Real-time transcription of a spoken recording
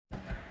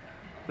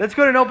Let's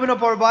go ahead and open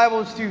up our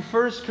Bibles to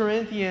 1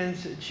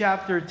 Corinthians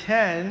chapter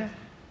 10.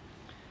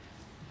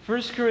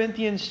 1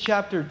 Corinthians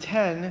chapter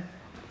 10.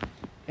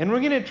 And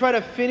we're going to try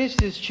to finish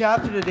this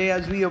chapter today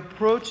as we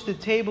approach the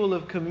table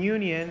of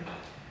communion.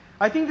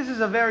 I think this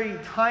is a very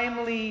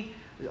timely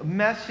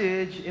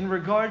message in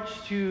regards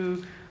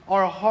to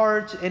our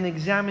hearts and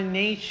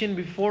examination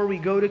before we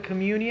go to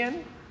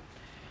communion.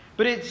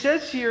 But it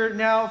says here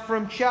now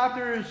from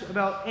chapters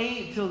about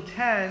 8 till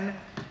 10,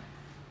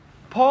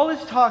 Paul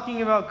is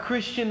talking about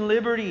Christian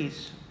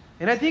liberties.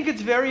 And I think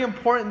it's very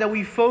important that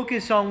we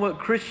focus on what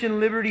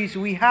Christian liberties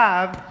we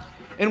have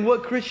and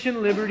what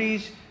Christian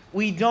liberties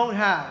we don't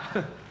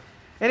have.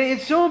 And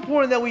it's so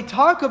important that we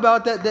talk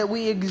about that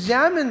we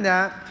examine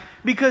that,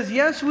 because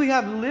yes, we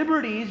have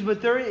liberties,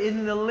 but they're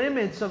in the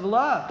limits of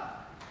love.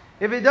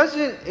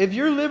 If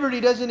your liberty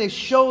doesn't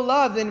show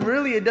love, then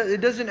really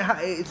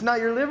it's not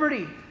your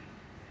liberty.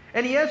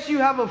 And yes, you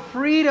have a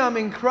freedom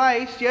in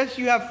Christ. Yes,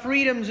 you have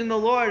freedoms in the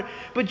Lord.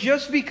 But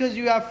just because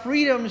you have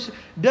freedoms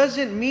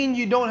doesn't mean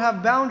you don't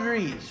have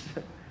boundaries.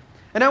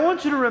 And I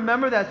want you to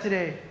remember that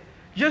today.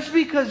 Just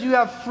because you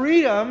have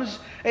freedoms,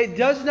 it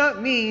does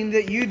not mean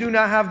that you do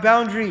not have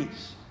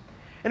boundaries.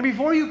 And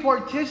before you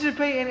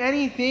participate in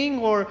anything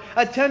or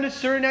attend a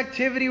certain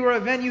activity or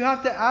event, you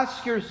have to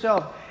ask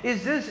yourself,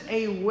 is this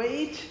a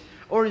weight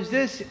or is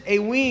this a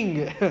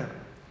wing?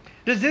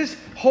 Does this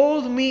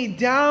hold me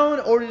down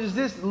or does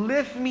this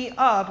lift me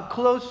up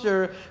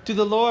closer to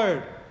the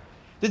Lord?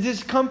 Does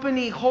this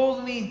company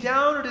hold me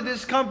down or does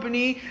this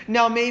company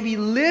now maybe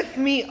lift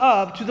me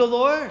up to the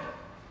Lord?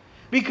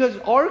 Because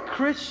our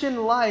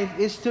Christian life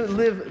is to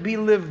be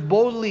lived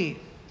boldly.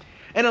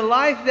 And a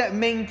life that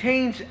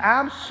maintains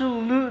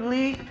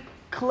absolutely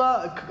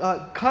clear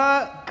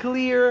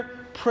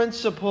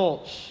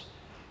principles.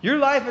 Your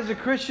life as a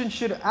Christian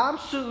should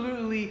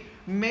absolutely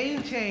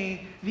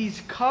maintain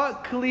these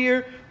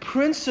clear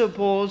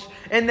principles,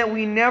 and that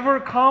we never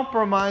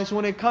compromise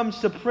when it comes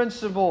to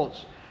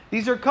principles.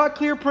 These are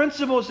clear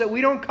principles that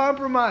we don't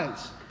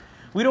compromise.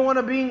 We don't want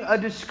to bring a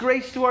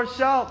disgrace to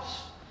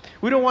ourselves.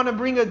 We don't want to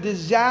bring a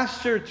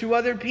disaster to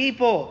other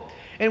people.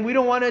 And we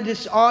don't want to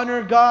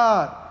dishonor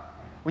God.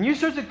 When you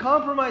start to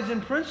compromise in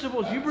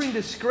principles, you bring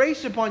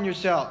disgrace upon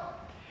yourself.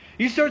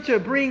 You start to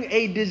bring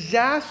a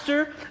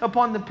disaster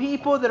upon the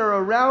people that are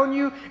around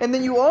you, and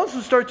then you also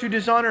start to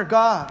dishonor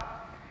God.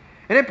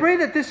 And I pray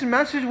that this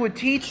message would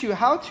teach you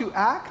how to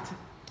act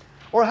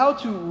or how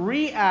to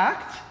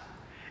react.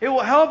 It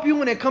will help you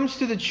when it comes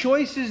to the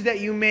choices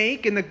that you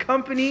make and the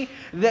company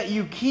that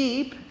you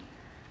keep,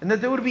 and that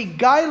there would be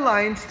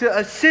guidelines to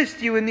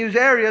assist you in these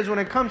areas when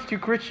it comes to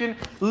Christian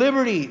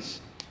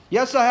liberties.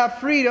 Yes, I have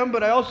freedom,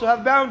 but I also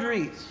have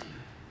boundaries.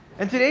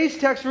 In today's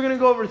text, we're going to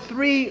go over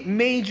three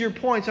major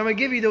points. I'm going to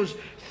give you those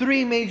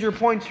three major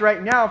points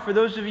right now for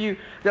those of you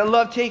that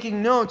love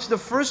taking notes. The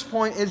first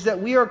point is that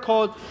we are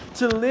called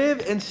to live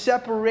in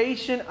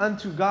separation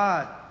unto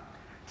God.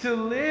 To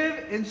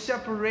live in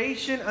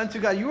separation unto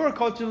God. You are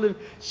called to live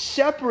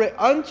separate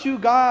unto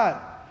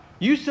God.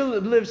 You used to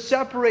live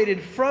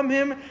separated from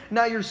Him.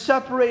 Now you're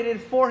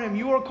separated for Him.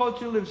 You are called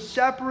to live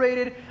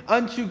separated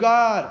unto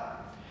God.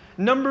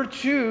 Number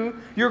two,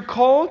 you're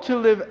called to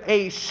live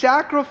a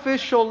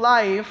sacrificial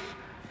life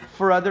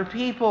for other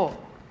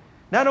people.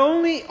 Not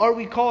only are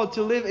we called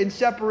to live in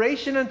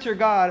separation unto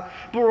God,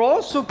 but we're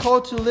also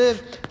called to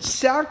live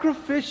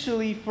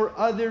sacrificially for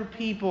other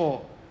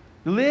people.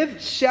 Live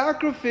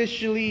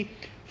sacrificially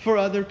for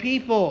other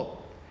people.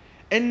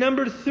 And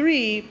number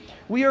three,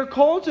 we are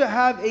called to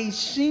have a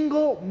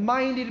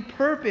single-minded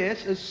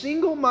purpose. A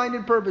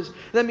single-minded purpose.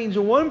 That means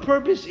one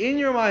purpose in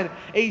your mind.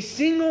 A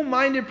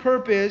single-minded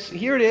purpose,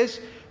 here it is,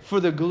 for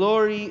the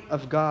glory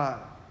of God.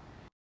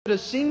 A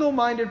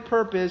single-minded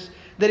purpose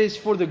that is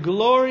for the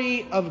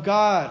glory of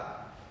God.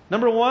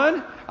 Number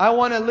one, I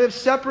want to live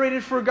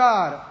separated for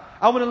God.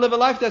 I want to live a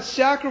life that's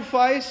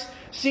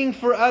sacrificing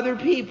for other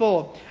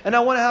people. And I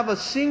want to have a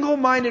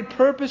single-minded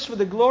purpose for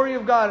the glory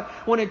of God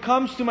when it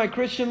comes to my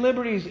Christian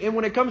liberties, and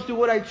when it comes to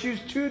what I choose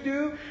to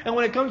do, and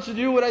when it comes to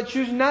do what I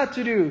choose not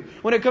to do.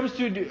 When it comes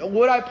to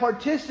what I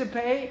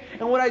participate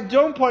and what I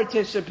don't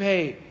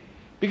participate.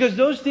 Because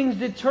those things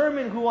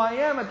determine who I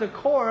am at the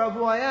core of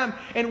who I am,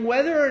 and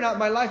whether or not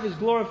my life is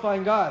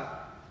glorifying God.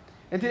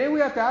 And today we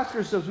have to ask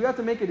ourselves, we have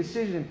to make a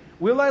decision.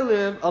 Will I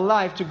live a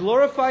life to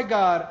glorify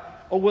God,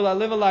 or will I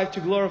live a life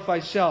to glorify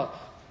self?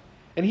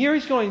 And here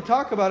he's going to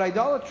talk about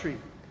idolatry.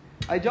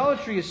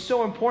 Idolatry is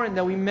so important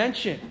that we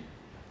mention.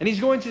 And he's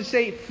going to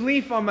say,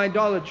 flee from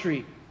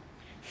idolatry.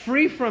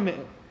 Free from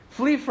it.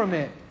 Flee from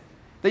it.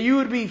 That you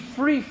would be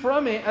free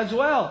from it as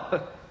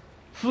well.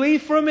 Flee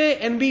from it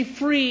and be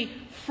free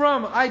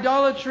from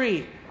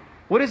idolatry.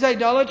 What is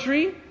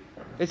idolatry?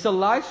 It's a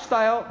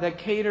lifestyle that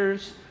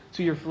caters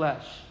to your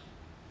flesh.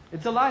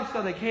 It's a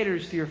lifestyle that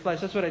caters to your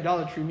flesh. That's what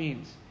idolatry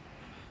means.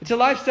 It's a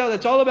lifestyle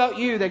that's all about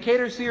you, that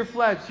caters to your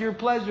flesh, to your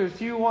pleasures,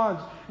 to your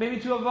wants, maybe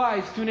to a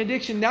vice, to an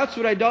addiction. That's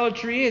what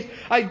idolatry is.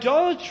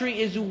 Idolatry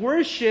is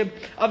worship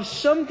of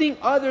something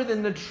other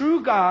than the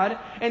true God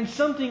and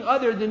something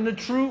other than the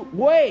true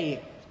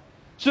way.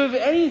 So if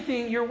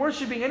anything, you're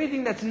worshiping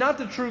anything that's not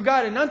the true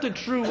God and not the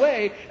true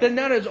way, then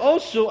that is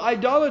also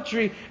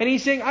idolatry. And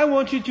He's saying, I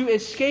want you to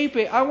escape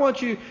it. I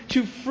want you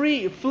to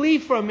flee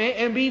from it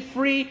and be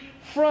free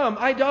from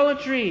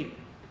idolatry.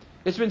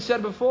 It's been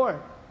said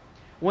before.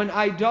 When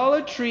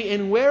idolatry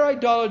and where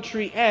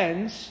idolatry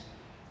ends,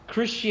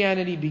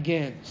 Christianity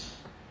begins.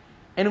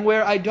 And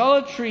where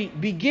idolatry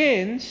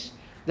begins,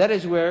 that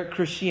is where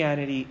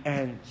Christianity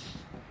ends.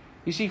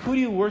 You see, who do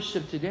you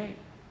worship today?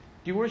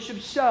 Do you worship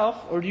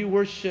self or do you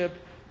worship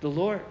the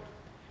Lord?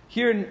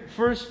 Here in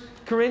 1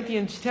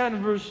 Corinthians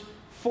 10 verse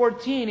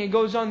 14, it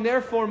goes on,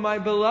 therefore, my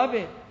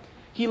beloved.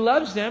 He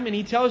loves them and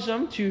He tells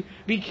them to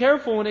be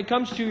careful when it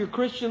comes to your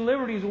Christian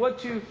liberties, what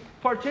to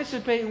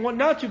participate and what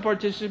not to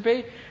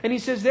participate. And He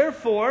says,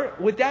 therefore,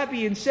 with that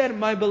being said,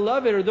 my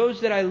beloved, or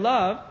those that I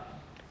love,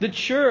 the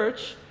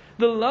church,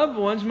 the loved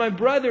ones, my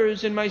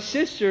brothers and my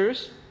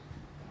sisters,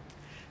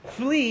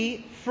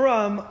 flee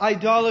from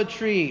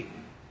idolatry.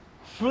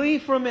 Flee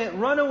from it.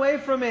 Run away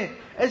from it.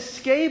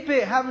 Escape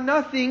it. Have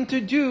nothing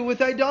to do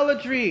with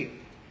idolatry.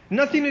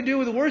 Nothing to do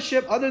with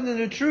worship other than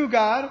the true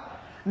God.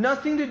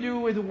 Nothing to do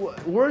with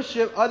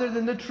worship other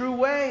than the true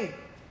way.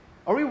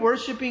 Are we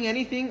worshiping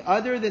anything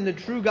other than the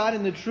true God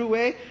in the true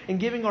way and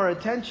giving our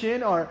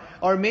attention or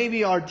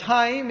maybe our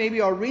time,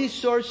 maybe our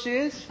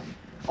resources,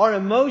 our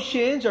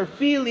emotions, our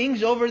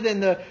feelings over than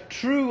the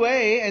true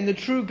way and the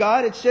true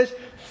God? It says,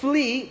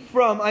 flee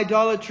from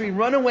idolatry.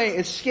 Run away.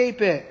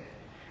 Escape it.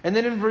 And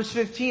then in verse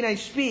 15, I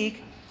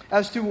speak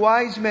as to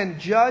wise men.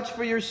 Judge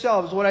for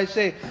yourselves what I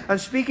say. I'm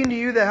speaking to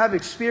you that have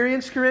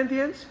experience,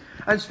 Corinthians.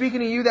 I'm speaking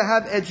to you that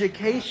have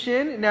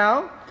education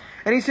now.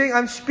 And He's saying,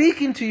 I'm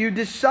speaking to you.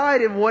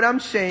 Decide if what I'm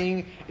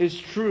saying is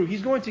true.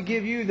 He's going to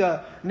give you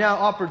the now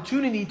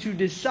opportunity to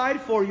decide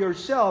for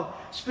yourself,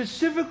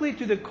 specifically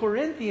to the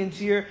Corinthians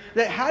here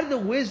that had the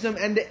wisdom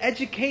and the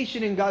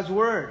education in God's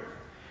Word.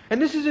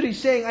 And this is what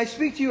He's saying. I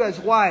speak to you as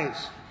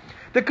wise.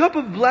 The cup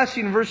of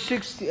blessing, verse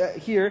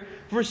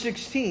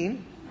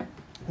 16,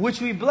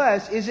 which we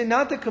bless, is it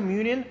not the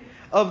communion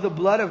of the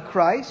blood of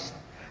Christ?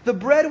 The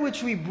bread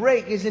which we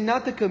break, is it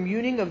not the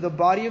communion of the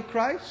body of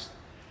Christ?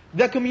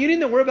 The communion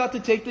that we're about to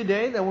take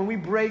today, that when we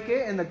break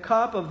it, and the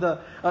cup of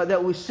the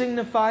that we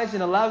signifies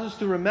and allows us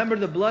to remember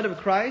the blood of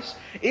Christ,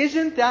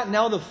 isn't that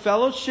now the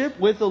fellowship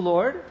with the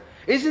Lord?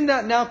 Isn't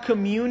that now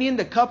communion,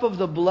 the cup of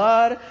the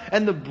blood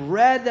and the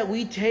bread that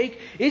we take?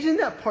 Isn't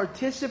that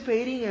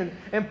participating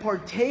and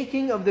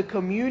partaking of the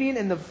communion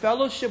and the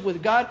fellowship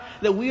with God,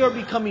 that we are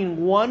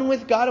becoming one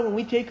with God? And when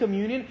we take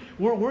communion,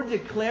 we're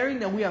declaring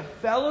that we have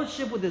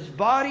fellowship with His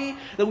body,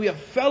 that we have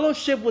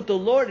fellowship with the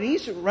Lord.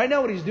 And right now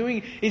what He's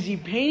doing is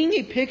He's painting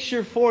a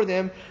picture for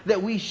them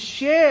that we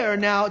share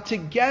now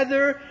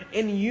together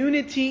in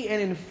unity and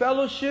in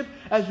fellowship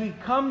as we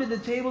come to the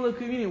table of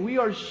communion. We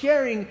are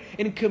sharing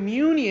in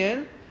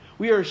communion.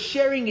 We are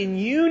sharing in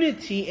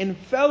unity, in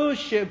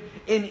fellowship,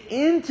 in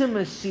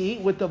intimacy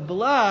with the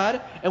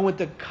blood and with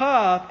the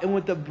cup and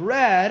with the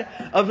bread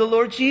of the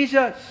Lord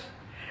Jesus.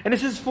 And it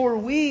says, for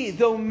we,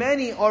 though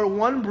many, are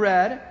one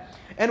bread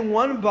and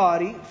one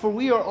body, for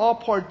we all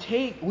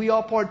partake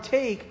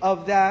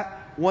of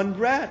that one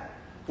bread.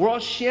 We're all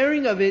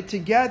sharing of it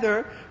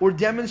together. We're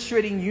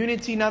demonstrating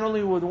unity not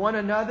only with one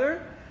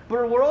another,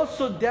 but we're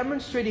also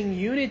demonstrating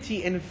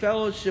unity and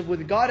fellowship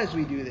with God as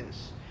we do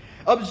this.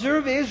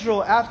 Observe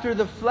Israel after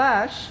the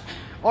flesh.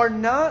 Are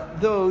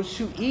not those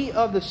who eat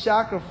of the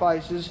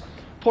sacrifices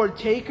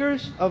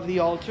partakers of the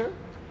altar?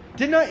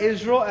 Did not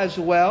Israel, as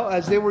well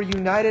as they were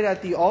united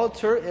at the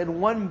altar in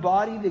one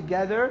body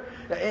together,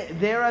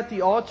 there at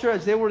the altar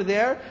as they were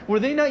there, were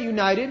they not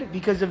united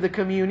because of the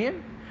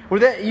communion? Were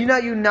they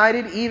not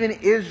united, even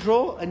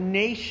Israel, a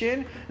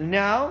nation?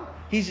 Now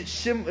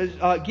He's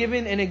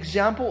given an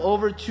example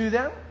over to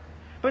them.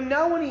 But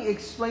now when He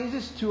explains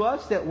this to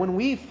us, that when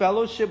we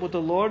fellowship with the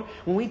Lord,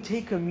 when we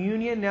take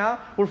communion now,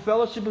 we're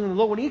fellowshipping with the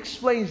Lord. When He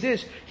explains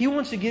this, He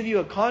wants to give you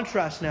a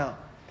contrast now.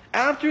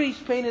 After He's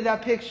painted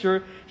that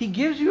picture, He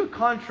gives you a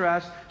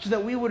contrast so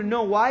that we would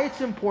know why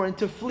it's important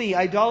to flee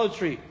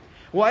idolatry.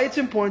 Why it's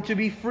important to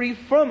be free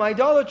from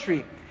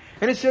idolatry.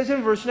 And it says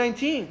in verse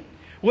 19,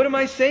 what am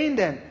I saying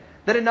then?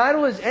 That an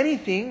idol is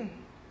anything,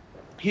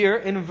 here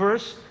in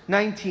verse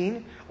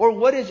 19, or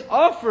what is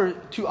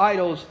offered to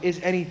idols is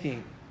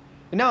anything.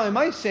 Now, am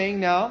I saying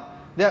now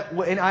that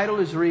an idol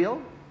is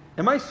real?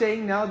 Am I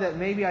saying now that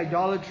maybe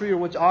idolatry or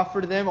what's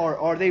offered to them,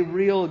 are they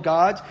real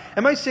gods?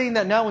 Am I saying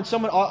that now when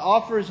someone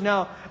offers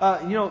now,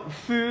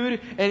 food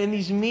and in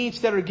these meats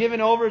that are given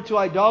over to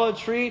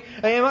idolatry,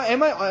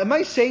 am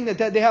I saying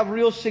that they have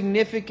real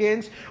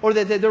significance or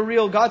that they're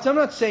real gods? I'm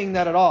not saying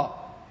that at all.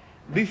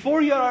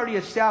 Before you are already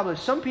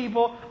established, some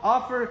people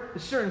offer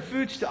certain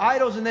foods to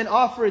idols and then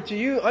offer it to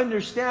you.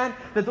 Understand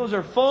that those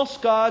are false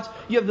gods.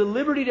 You have the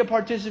liberty to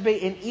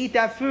participate and eat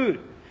that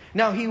food.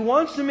 Now, He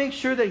wants to make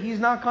sure that He's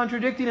not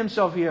contradicting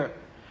Himself here.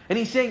 And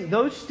He's saying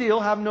those still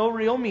have no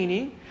real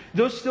meaning.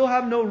 Those still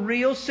have no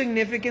real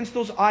significance,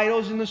 those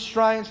idols and the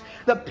shrines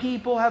that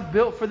people have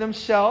built for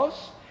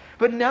themselves.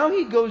 But now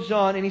He goes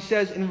on and He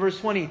says in verse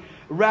 20,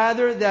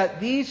 rather that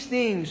these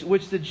things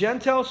which the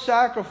Gentiles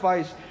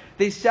sacrifice,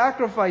 they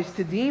sacrifice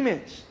to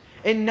demons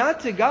and not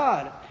to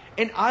God.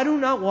 And I do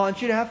not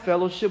want you to have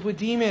fellowship with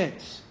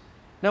demons.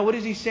 Now what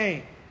is he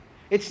saying?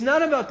 It's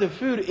not about the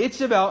food,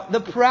 it's about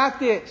the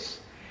practice.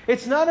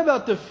 It's not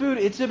about the food,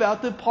 it's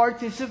about the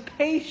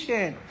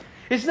participation.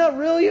 It's not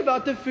really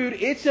about the food,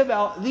 it's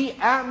about the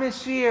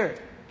atmosphere.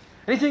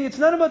 And he's saying it's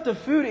not about the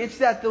food, it's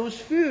that those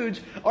foods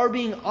are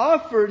being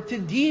offered to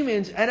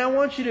demons. And I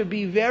want you to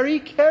be very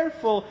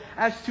careful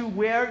as to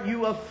where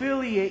you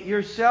affiliate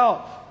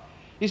yourself.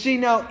 You see,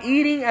 now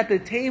eating at the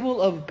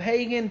table of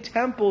pagan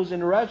temples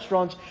and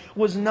restaurants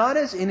was not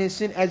as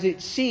innocent as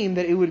it seemed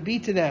that it would be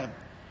to them.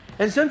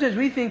 And sometimes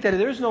we think that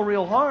there's no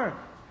real harm.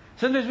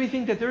 Sometimes we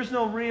think that there's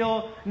no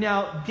real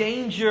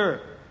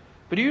danger.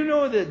 But do you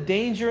know the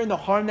danger and the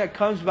harm that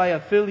comes by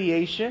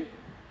affiliation?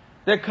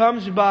 That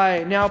comes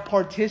by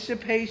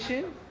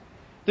participation?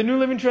 The New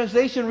Living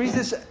Translation reads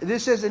this.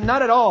 This says,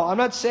 not at all. I'm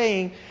not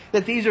saying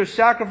that these are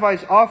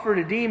sacrifices offered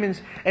to demons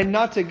and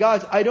not to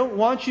gods. I don't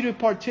want you to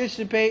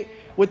participate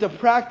with the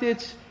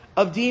practice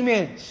of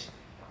demons.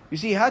 You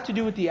see, it had to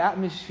do with the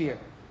atmosphere.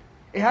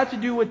 It had to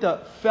do with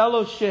the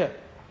fellowship.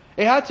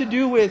 It had to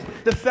do with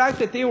the fact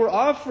that they were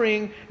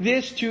offering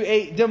this to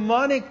a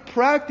demonic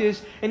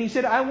practice. And he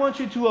said, I want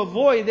you to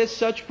avoid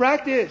such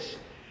practice.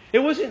 It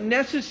wasn't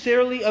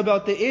necessarily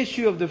about the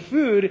issue of the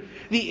food.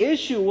 The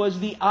issue was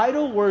the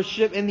idol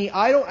worship and the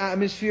idol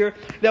atmosphere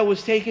that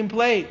was taking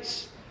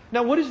place.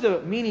 Now, what is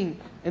the meaning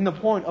and the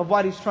point of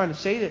why he's trying to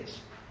say this?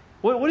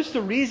 What is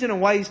the reason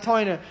and why he's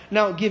trying to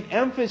now give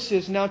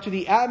emphasis to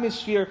the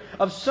atmosphere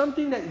of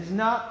something that is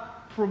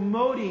not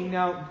promoting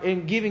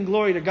and giving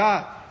glory to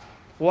God?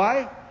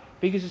 Why?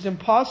 Because it's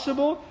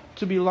impossible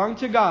to belong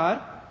to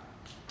God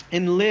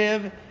and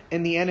live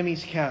in the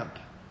enemy's camp.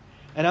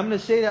 And I'm going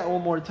to say that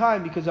one more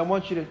time because I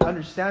want you to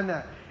understand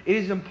that. It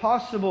is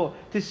impossible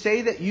to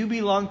say that you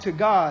belong to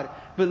God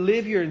but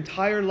live your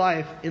entire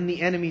life in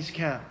the enemy's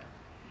camp.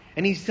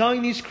 And he's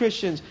telling these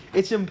Christians,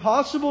 it's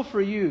impossible for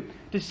you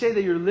to say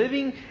that you're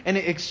living and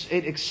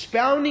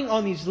expounding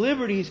on these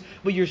liberties,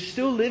 but you're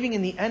still living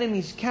in the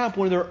enemy's camp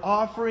where they're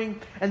offering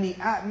and the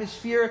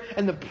atmosphere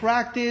and the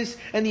practice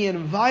and the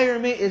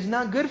environment is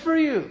not good for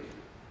you.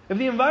 If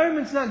the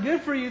environment's not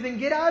good for you, then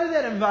get out of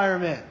that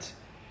environment.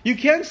 You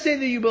can't say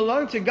that you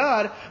belong to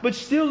God, but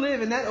still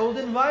live in that old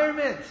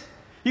environment.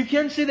 You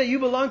can't say that you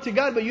belong to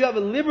God, but you have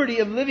a liberty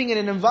of living in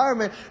an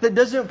environment that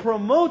doesn't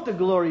promote the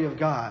glory of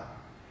God.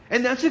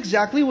 And that's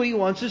exactly what he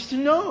wants us to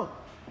know.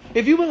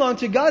 If you belong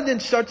to God, then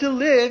start to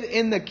live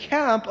in the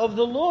camp of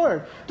the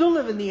Lord. Don't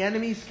live in the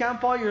enemy's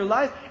camp all your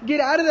life. Get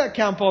out of that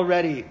camp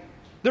already.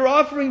 They're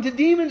offering to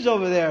demons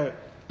over there.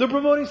 They're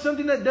promoting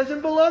something that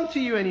doesn't belong to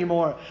you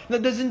anymore.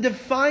 That doesn't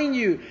define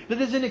you. That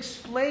doesn't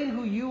explain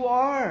who you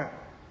are.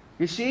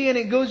 You see, and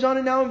it goes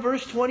on now in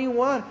verse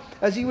 21,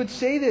 as he would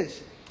say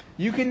this.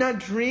 You cannot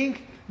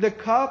drink the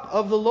cup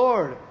of the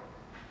Lord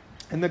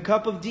and the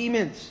cup of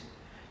demons.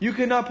 You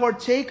cannot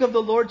partake of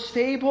the Lord's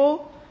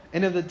table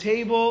and of the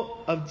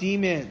table of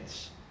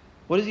demons.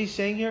 What is he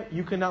saying here?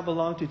 You cannot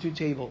belong to two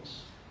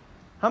tables.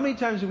 How many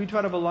times do we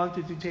try to belong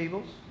to two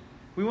tables?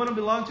 We want to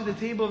belong to the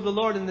table of the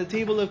Lord and the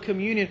table of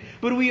communion.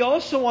 But we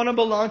also want to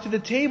belong to the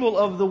table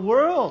of the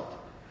world.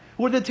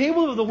 Where the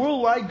table of the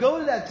world, where I go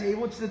to that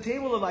table, it's the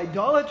table of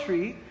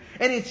idolatry.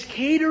 And it's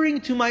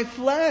catering to my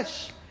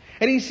flesh.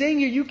 And he's saying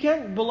here, you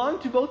can't belong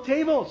to both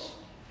tables.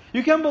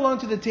 You can't belong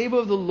to the table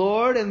of the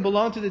Lord and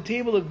belong to the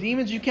table of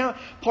demons. You can't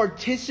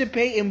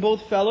participate in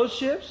both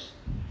fellowships.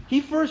 He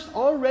first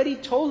already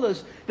told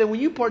us that when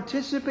you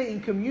participate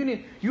in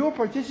communion, you are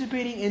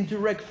participating in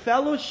direct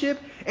fellowship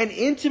and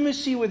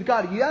intimacy with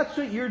God. That's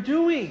what you're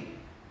doing.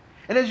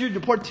 And as you're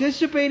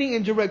participating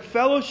in direct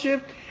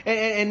fellowship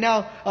and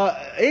now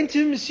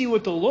intimacy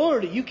with the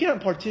Lord, you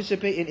can't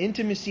participate in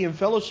intimacy and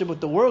fellowship with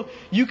the world.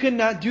 You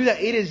cannot do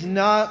that. It is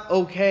not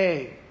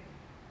okay.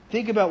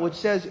 Think about what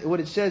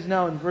it says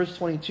now in verse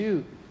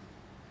 22.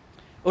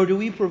 Or do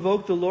we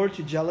provoke the Lord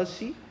to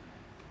jealousy?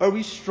 Are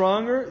we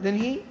stronger than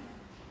He?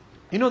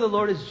 You know the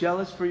Lord is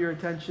jealous for your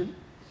attention.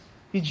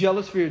 He's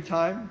jealous for your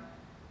time.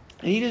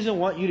 And He doesn't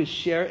want you to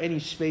share any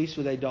space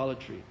with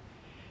idolatry.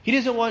 He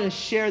doesn't want to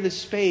share the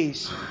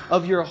space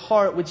of your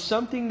heart with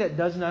something that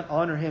does not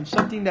honor Him,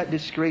 something that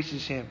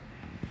disgraces Him.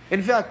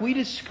 In fact, we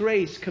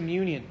disgrace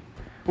communion.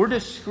 We're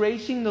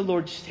disgracing the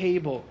Lord's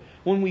table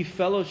when we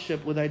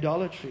fellowship with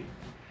idolatry.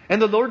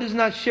 And the Lord does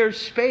not share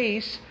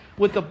space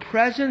with the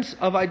presence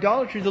of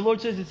idolatry. The Lord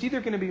says it's either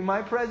going to be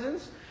my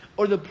presence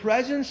or the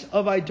presence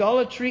of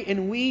idolatry.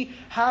 And we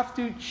have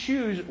to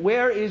choose,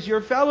 where is your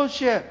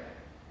fellowship?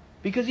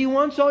 Because He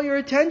wants all your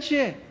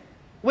attention.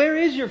 Where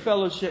is your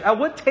fellowship? At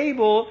what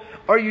table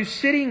are you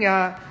sitting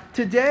at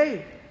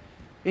today?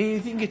 And you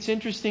think it's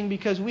interesting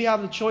because we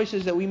have the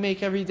choices that we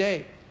make every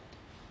day.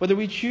 Whether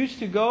we choose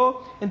to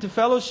go into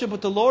fellowship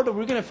with the Lord or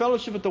we're going to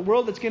fellowship with the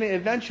world that's going to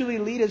eventually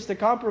lead us to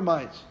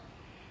compromise.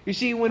 You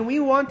see, when we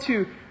want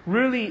to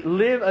really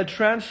live a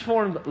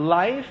transformed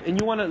life, and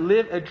you want to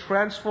live a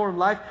transformed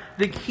life,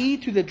 the key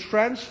to the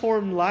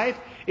transformed life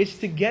is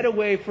to get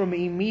away from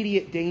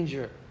immediate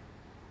danger.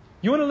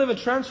 You want to live a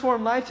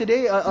transformed life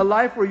today, a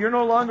life where you're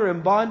no longer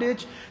in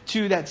bondage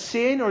to that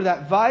sin or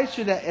that vice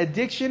or that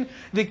addiction.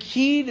 The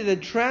key to the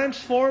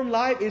transformed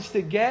life is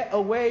to get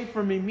away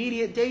from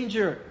immediate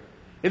danger.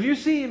 If you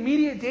see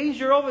immediate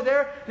danger over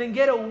there, then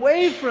get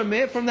away from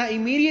it, from that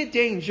immediate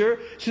danger,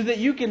 so that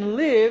you can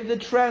live the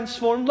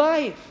transformed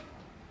life.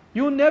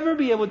 You will never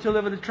be able to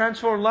live a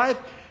transformed life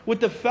with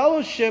the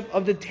fellowship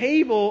of the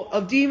table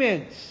of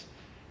demons.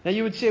 Now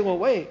you would say, well,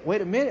 wait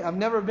a minute. I've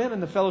never been in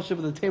the fellowship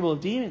of the table of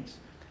demons.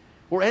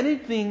 Or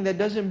anything that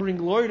doesn't bring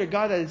glory to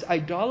God, that is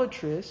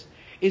idolatrous,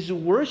 is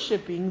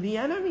worshiping the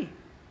enemy.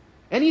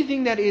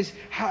 Anything that is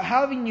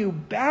having you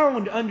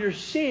bound under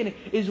sin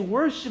is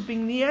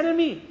worshiping the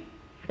enemy.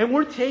 And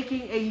we're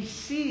taking a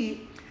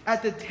seat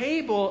at the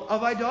table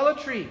of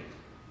idolatry.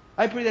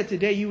 I pray that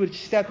today you would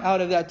step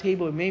out of that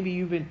table, and maybe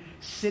you've been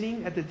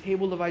sitting at the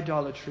table of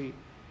idolatry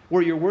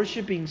where you're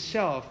worshiping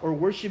self or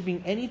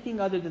worshiping anything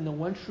other than the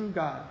one true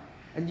God.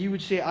 And you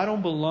would say, I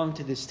don't belong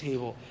to this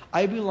table.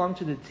 I belong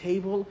to the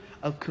table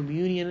of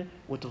communion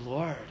with the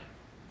Lord.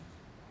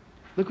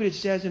 Look what it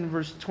says in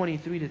verse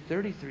 23 to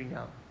 33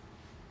 now.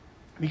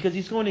 Because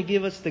He's going to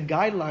give us the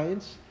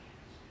guidelines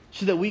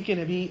so that we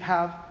can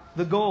have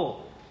the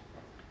goal.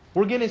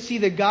 We're going to see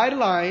the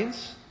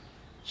guidelines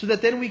so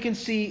that then we can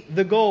see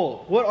the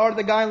goal. What are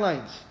the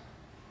guidelines?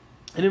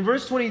 And in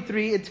verse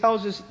 23, it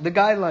tells us the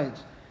guidelines.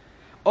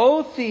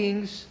 All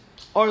things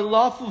are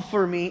lawful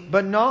for me,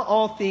 but not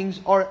all things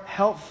are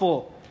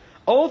helpful.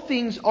 All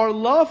things are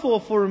lawful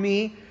for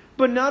me,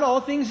 but not all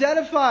things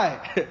edify.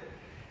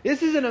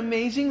 This is an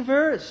amazing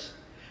verse,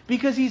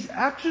 because He's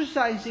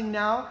exercising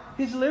now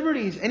His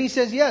liberties. And He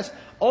says, yes,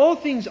 all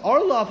things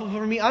are lawful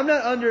for me. I'm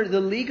not under the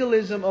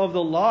legalism of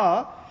the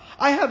law.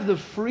 I have the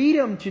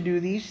freedom to do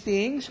these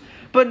things,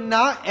 but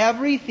not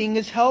everything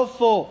is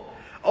helpful.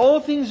 All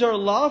things are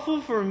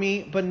lawful for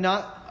me, but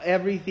not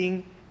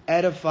everything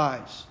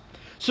edifies.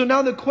 So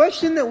now the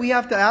question that we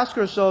have to ask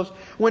ourselves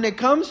when it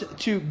comes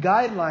to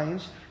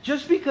guidelines,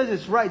 just because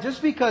it's right,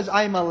 just because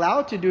I'm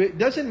allowed to do it,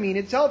 doesn't mean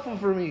it's helpful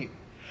for me.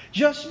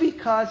 Just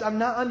because I'm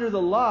not under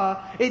the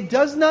law, it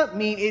does not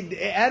mean it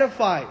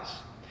edifies.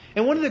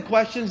 And one of the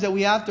questions that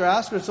we have to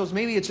ask ourselves,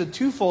 maybe it's a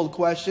twofold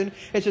question,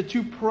 it's a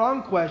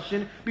two-pronged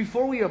question.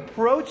 Before we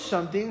approach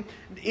something,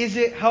 is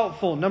it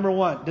helpful? Number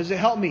one, does it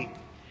help me?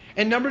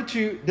 And number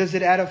two, does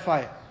it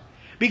edify?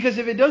 Because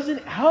if it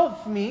doesn't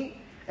help me,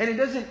 and it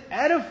doesn't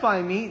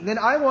edify me, then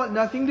I want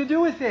nothing to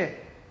do with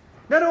it.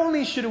 Not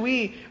only should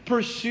we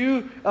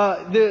pursue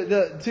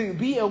to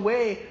be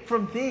away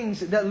from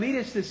things that lead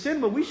us to sin,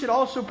 but we should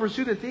also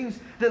pursue the things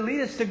that lead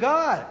us to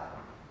God.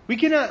 We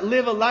cannot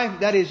live a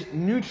life that is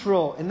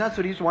neutral, and that's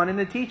what He's wanting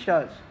to teach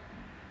us.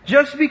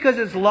 Just because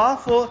it's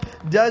lawful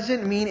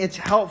doesn't mean it's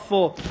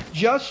helpful.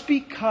 Just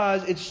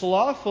because it's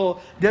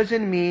lawful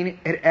doesn't mean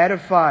it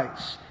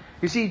edifies.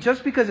 You see,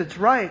 just because it's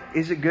right,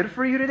 is it good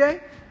for you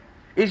today?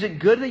 Is it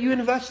good that you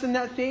invest in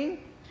that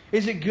thing?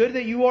 Is it good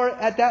that you are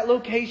at that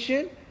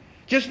location?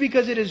 Just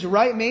because it is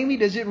right, maybe,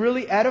 does it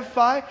really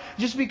edify?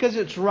 Just because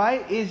it's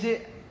right, is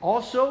it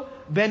also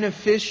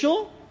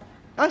beneficial?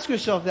 Ask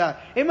yourself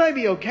that. It might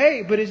be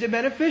okay, but is it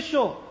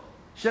beneficial?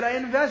 Should I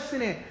invest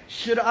in it?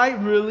 Should I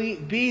really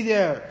be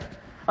there?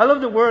 I love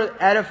the word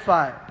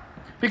edify,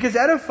 because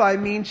edify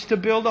means to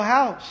build a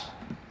house.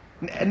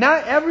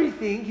 Not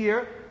everything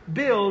here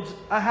builds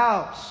a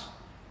house.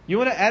 You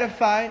want to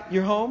edify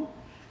your home?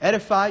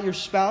 Edify your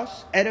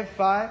spouse,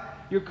 edify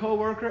your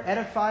coworker,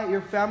 edify your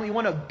family. You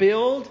want to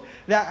build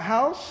that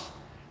house?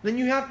 Then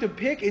you have to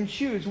pick and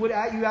choose what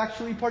you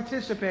actually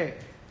participate.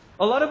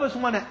 A lot of us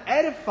want to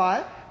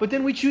edify, but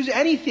then we choose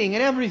anything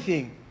and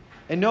everything.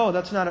 And no,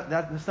 that's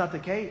not the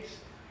case.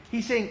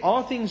 He's saying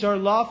all things are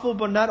lawful,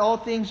 but not all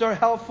things are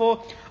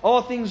helpful.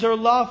 All things are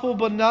lawful,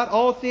 but not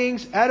all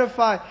things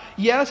edify.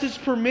 Yes, it's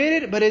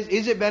permitted, but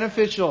is it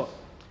beneficial?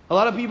 A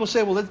lot of people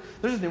say, well,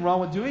 there's nothing wrong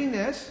with doing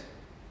this.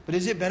 But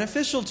is it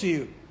beneficial to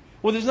you?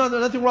 Well, there's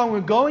nothing wrong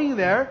with going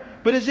there,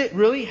 but is it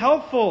really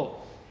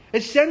helpful?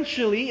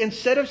 Essentially,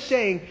 instead of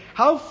saying,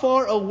 how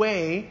far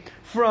away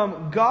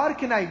from God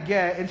can I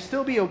get and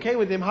still be okay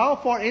with Him? How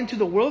far into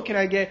the world can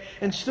I get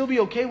and still be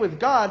okay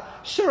with God?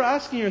 Start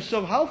asking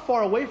yourself, how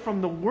far away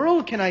from the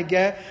world can I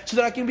get so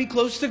that I can be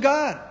close to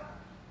God?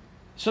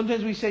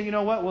 Sometimes we say, you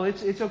know what? Well,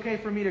 it's okay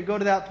for me to go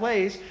to that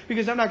place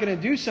because I'm not going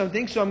to do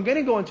something, so I'm going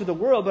to go into the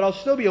world, but I'll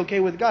still be okay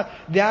with God.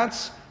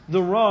 That's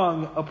the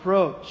wrong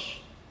approach.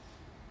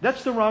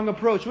 That's the wrong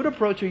approach. What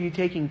approach are you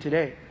taking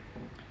today?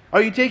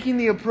 Are you taking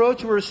the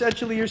approach where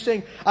essentially you're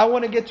saying, I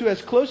want to get to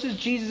as close as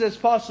Jesus as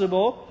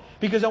possible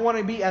because I want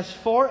to be as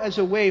far as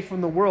away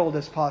from the world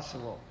as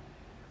possible?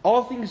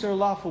 All things are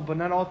lawful, but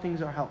not all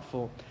things are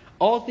helpful.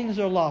 All things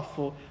are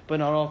lawful, but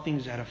not all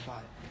things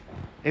edify.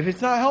 If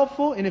it's not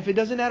helpful and if it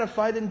doesn't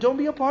edify, then don't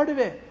be a part of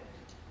it.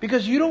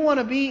 Because you don't want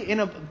to be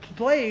in a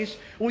place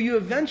where you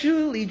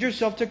eventually lead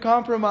yourself to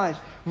compromise.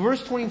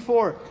 Verse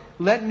 24,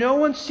 let no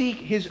one seek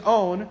his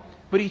own,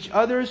 but each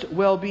other's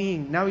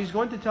well-being. Now he's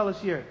going to tell us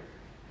here.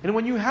 And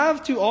when you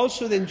have to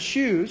also then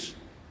choose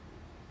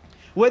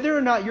whether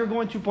or not you're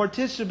going to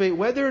participate,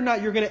 whether or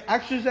not you're going to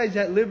exercise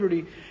that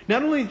liberty,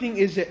 not only think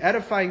is it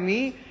edifying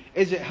me,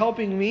 is it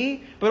helping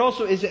me, but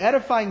also is it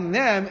edifying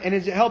them and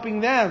is it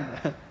helping them?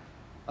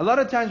 A lot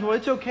of times, well,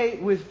 it's okay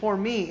for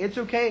me. It's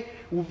okay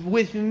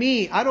with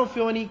me. I don't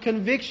feel any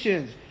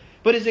convictions.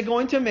 But is it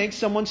going to make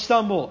someone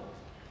stumble?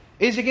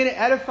 Is it going to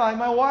edify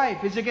my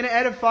wife? Is it going to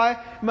edify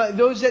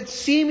those that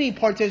see me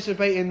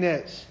participate in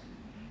this?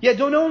 Yeah,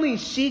 don't only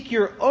seek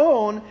your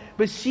own,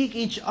 but seek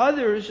each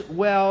other's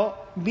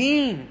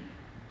well-being.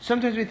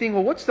 Sometimes we think,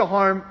 well, what's the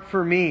harm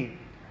for me?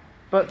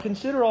 But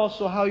consider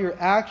also how your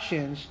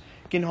actions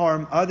can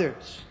harm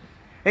others.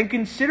 And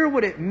consider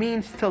what it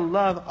means to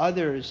love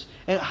others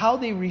and how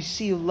they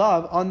receive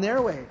love on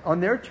their way, on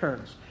their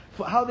terms.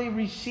 How they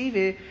receive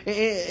it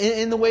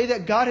in the way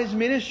that God is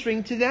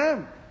ministering to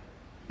them.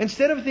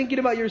 Instead of thinking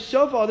about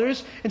yourself,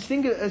 others, and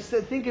think of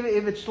it,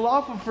 if it's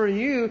lawful for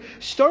you,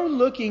 start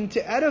looking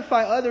to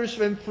edify others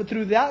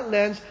through that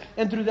lens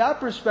and through that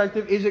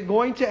perspective. Is it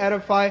going to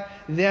edify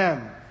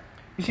them?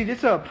 You see, this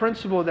is a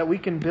principle that we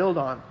can build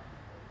on.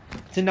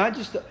 To not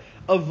just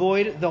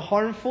avoid the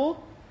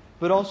harmful,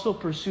 but also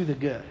pursue the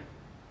good.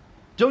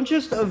 Don't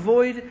just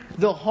avoid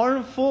the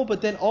harmful,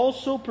 but then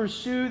also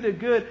pursue the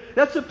good.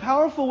 That's a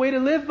powerful way to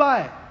live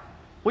by.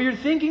 Well, you're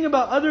thinking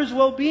about others'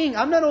 well-being.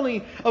 I'm not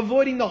only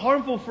avoiding the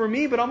harmful for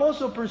me, but I'm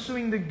also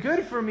pursuing the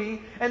good for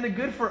me and the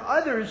good for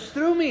others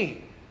through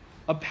me.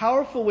 A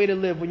powerful way to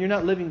live when you're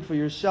not living for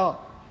yourself.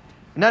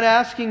 Not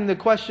asking the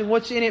question,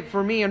 what's in it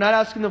for me? Or not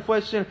asking the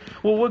question,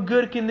 well, what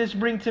good can this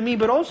bring to me?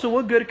 But also,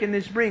 what good can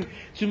this bring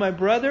to my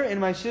brother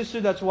and my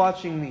sister that's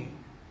watching me?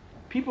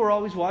 People are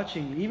always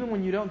watching you, even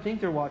when you don't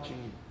think they're watching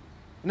you.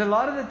 And a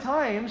lot of the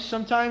times,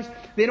 sometimes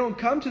they don't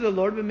come to the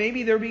Lord, but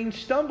maybe they're being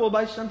stumbled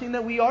by something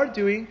that we are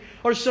doing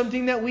or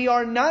something that we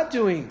are not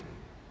doing.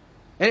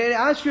 And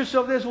ask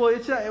yourself this, well,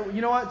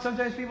 you know what?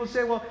 Sometimes people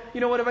say, well, you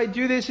know what? If I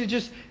do this, it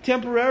just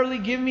temporarily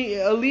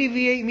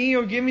alleviate me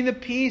or give me the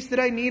peace that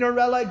I need or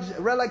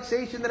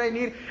relaxation that I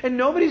need. And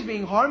nobody's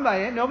being harmed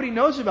by it. Nobody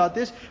knows about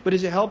this. But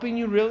is it helping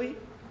you really?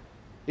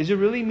 Is it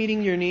really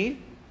meeting your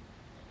need?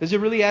 Does it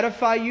really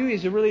edify you?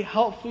 Is it really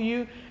helpful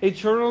you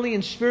eternally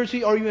and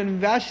spiritually? Are you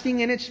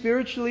investing in it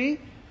spiritually?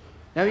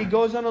 Now he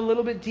goes on a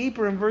little bit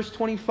deeper in verse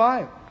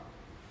 25.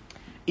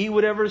 Eat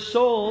whatever is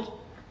sold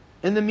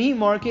in the meat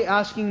market,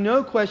 asking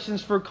no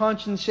questions for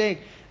conscience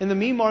sake. In the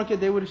meat market,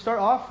 they would start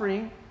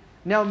offering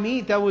now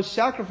meat that was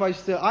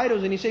sacrificed to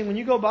idols. And he's saying, when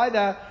you go buy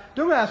that,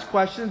 don't ask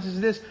questions. Is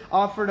this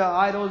offered to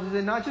idols? Is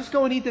it not? Just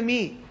go and eat the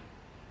meat.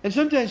 And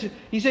sometimes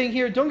he's saying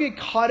here, don't get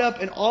caught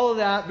up in all of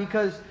that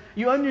because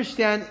you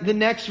understand the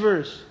next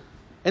verse.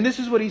 And this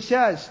is what he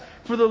says.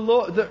 For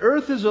the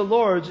earth is the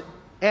Lord's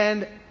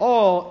and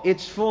all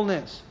its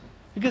fullness.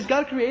 Because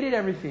God created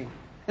everything.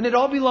 And it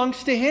all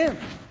belongs to Him.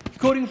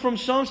 Quoting from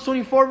Psalms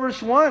 24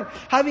 verse 1.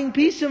 Having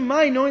peace of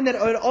mind, knowing that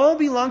it all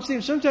belongs to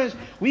Him. Sometimes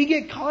we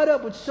get caught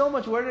up with so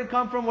much. Where did it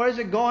come from? Where is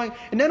it going?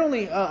 And not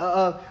only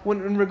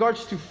when in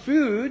regards to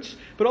foods,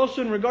 but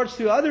also in regards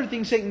to other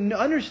things. Saying,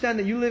 understand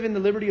that you live in the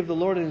liberty of the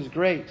Lord and His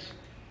grace.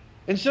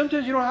 And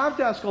sometimes you don't have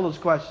to ask all those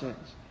questions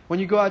when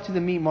you go out to the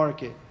meat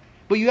market.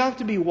 But you have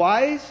to be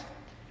wise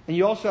and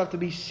you also have to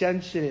be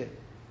sensitive.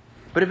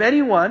 But if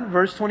anyone,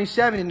 verse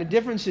 27, in a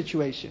different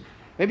situation,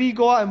 maybe you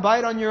go out and buy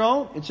it on your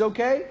own, it's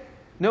okay.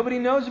 Nobody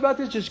knows about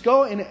this, just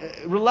go and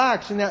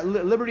relax in that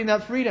liberty and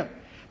that freedom.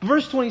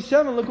 Verse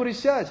 27, look what he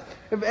says.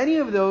 If any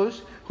of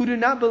those who do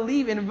not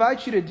believe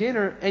invite you to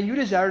dinner and you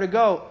desire to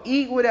go,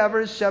 eat whatever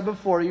is set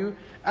before you,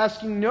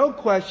 asking no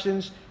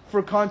questions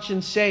for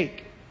conscience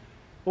sake.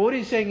 Well, what are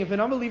you saying? If an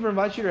unbeliever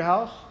invites you to your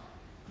house,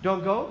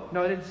 don't go?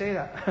 No, I didn't say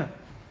that.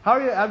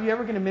 Have you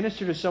ever going to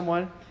minister to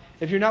someone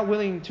if you're not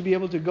willing to be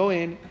able to go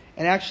in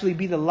and actually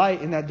be the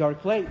light in that dark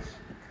place?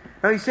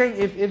 Now he's saying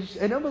if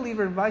an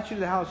unbeliever invites you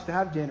to the house to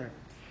have dinner,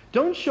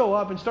 don't show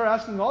up and start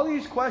asking all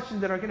these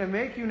questions that are going to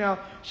make you now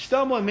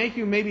stumble and make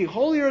you maybe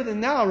holier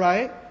than thou,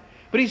 right?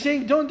 But he's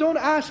saying don't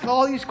ask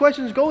all these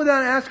questions. Go down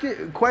and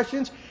ask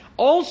questions.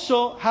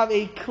 Also have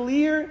a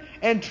clear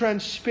and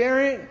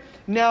transparent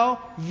now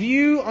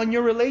view on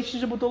your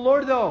relationship with the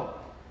Lord though.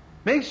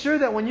 Make sure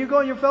that when you go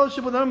in your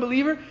fellowship with an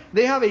unbeliever,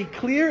 they have a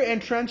clear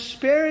and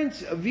transparent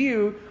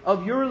view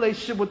of your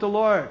relationship with the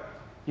Lord.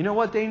 You know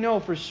what? They know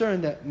for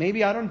certain that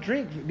maybe I don't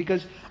drink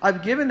because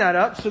I've given that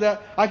up so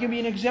that I can be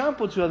an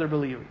example to other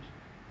believers.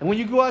 And when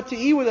you go out to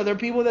eat with other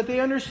people, that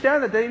they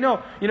understand, that they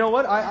know, you know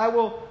what? I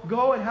will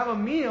go and have a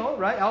meal,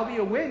 right? I'll be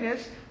a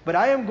witness, but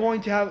I am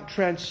going to have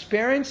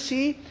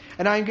transparency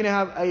and I'm going to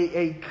have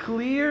a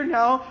clear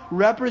now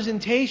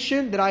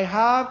representation that I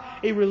have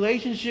a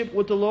relationship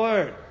with the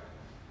Lord.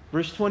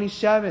 Verse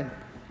 27,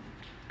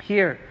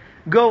 here,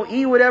 go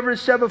eat whatever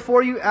is set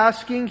before you,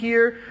 asking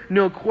here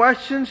no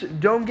questions.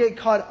 Don't get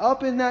caught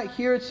up in that.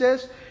 Here it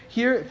says,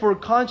 here for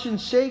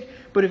conscience sake.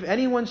 But if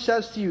anyone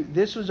says to you,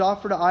 this was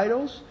offered to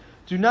idols,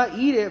 Do not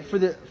eat it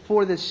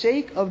for the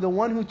sake of the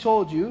one who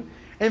told you,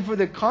 and for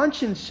the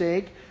conscience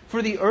sake,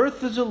 for the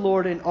earth is the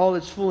Lord and all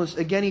its fullness.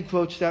 Again, he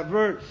quotes that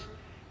verse.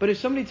 But if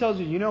somebody tells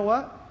you, you know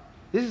what?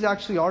 This is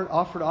actually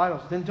offered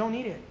idols, then don't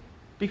eat it.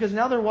 Because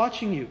now they're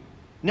watching you.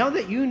 Now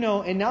that you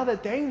know, and now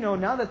that they know,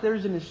 now that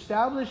there's an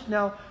established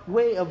now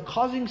way of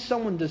causing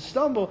someone to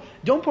stumble,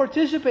 don't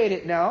participate in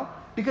it now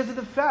because of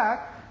the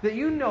fact that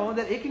you know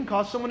that it can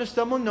cause someone to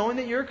stumble knowing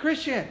that you're a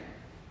Christian.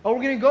 Oh,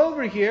 we're going to go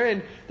over here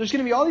and there's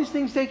going to be all these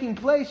things taking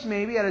place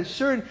maybe at a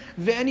certain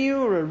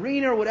venue or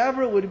arena or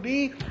whatever it would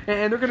be,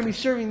 and they're going to be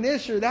serving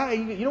this or that.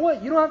 And you know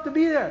what? You don't have to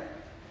be there.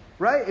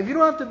 Right? If you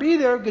don't have to be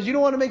there because you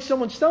don't want to make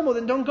someone stumble,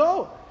 then don't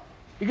go.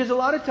 Because a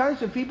lot of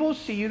times if people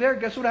see you there,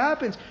 guess what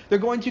happens? They're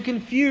going to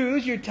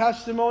confuse your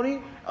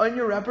testimony and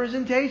your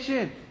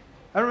representation.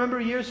 I remember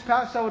years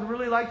past I would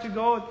really like to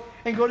go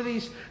to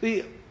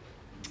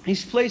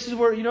these places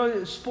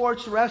where,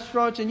 sports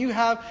restaurants, and you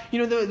have,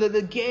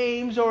 the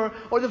games or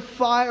the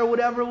fight or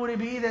whatever it would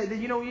be that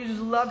you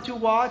just love to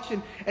watch,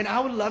 and I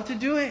would love to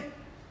do it.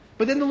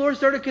 But then the Lord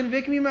started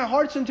convicting me in my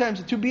heart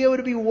sometimes to be able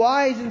to be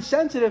wise and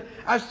sensitive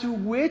as to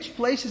which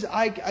places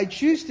I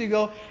choose to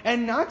go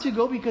and not to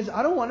go because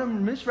I don't want to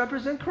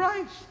misrepresent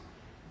Christ.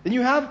 Then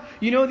you have,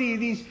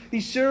 these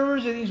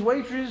servers and these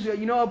waitresses,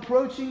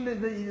 approaching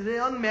the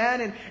young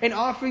man and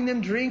offering them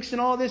drinks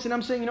and all this. And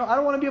I'm saying, I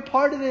don't want to be a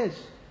part of this.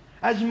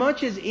 As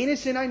much as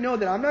innocent I know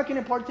that I'm not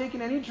going to partake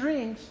in any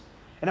drinks,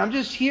 and I'm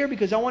just here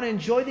because I want to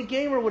enjoy the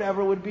game or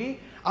whatever it would be,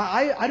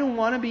 I don't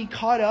want to be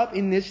caught up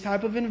in this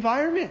type of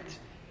environment.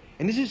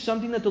 And this is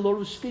something that the Lord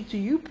will speak to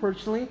you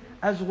personally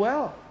as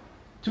well.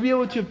 To be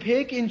able to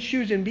pick and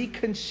choose and be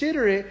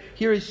considerate,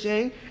 here is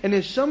saying, and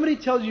if somebody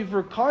tells you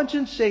for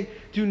conscience sake,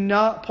 do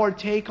not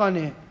partake on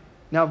it.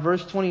 Now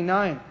verse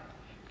 29.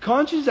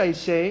 Conscience, I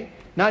say,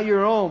 not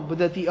your own, but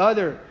that the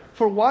other.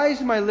 For why is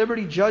my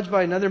liberty judged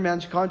by another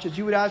man's conscience?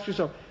 You would ask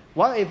yourself,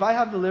 why, if I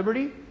have the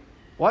liberty,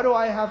 why do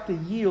I have to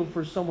yield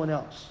for someone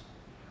else?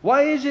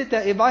 Why is it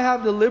that if I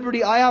have the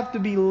liberty, I have to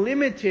be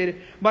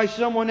limited by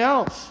someone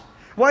else?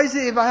 Why is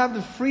it if I have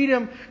the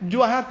freedom,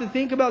 do I have to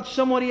think about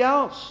somebody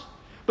else?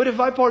 But if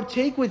I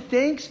partake with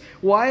thanks,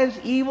 why is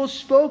evil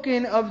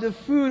spoken of the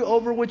food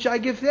over which I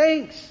give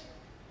thanks?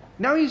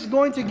 Now he's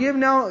going to give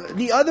now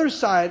the other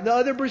side, the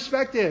other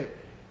perspective.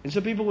 And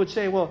some people would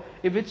say, well,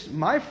 if it's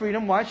my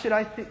freedom, why should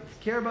I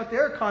care about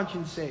their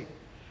conscience sake?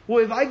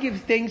 Well, if I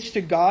give thanks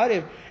to God,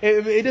 if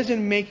it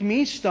doesn't make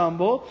me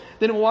stumble,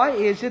 then why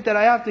is it that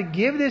I have to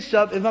give this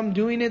up if I'm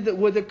doing it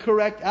with the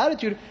correct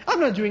attitude?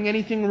 I'm not doing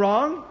anything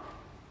wrong.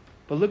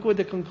 But look what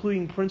the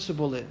concluding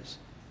principle is.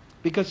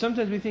 Because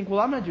sometimes we think, well,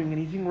 I'm not doing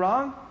anything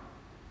wrong.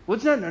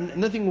 What's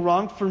nothing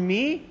wrong for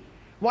me?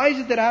 Why is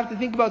it that I have to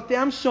think about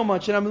them so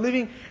much and I'm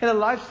living in a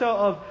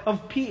lifestyle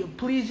of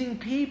pleasing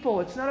people?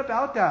 It's not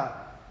about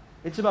that.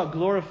 It's about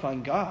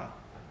glorifying God.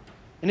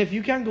 And if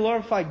you can't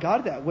glorify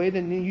God that way,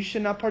 then you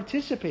should not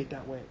participate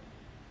that way.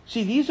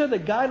 See, these are the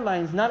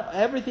guidelines. Not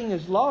everything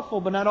is lawful,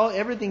 but not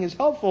everything is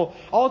helpful.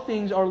 All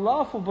things are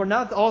lawful, but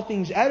not all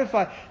things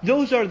edify.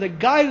 Those are the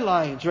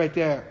guidelines right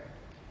there.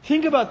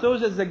 Think about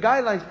those as the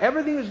guidelines.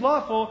 Everything is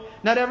lawful,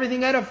 not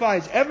everything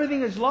edifies.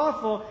 Everything is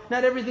lawful,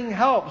 not everything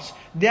helps.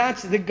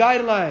 That's the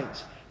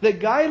guidelines. The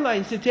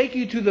guidelines to take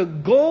you to the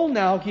goal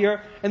now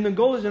here, and the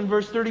goal is in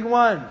verse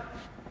 31.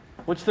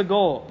 What's the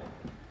goal?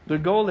 The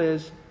goal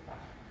is,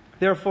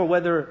 therefore,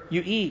 whether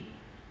you eat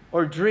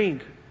or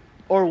drink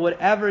or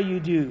whatever you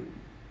do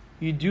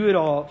it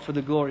all for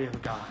the glory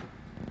of God.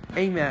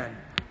 Amen.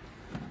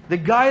 The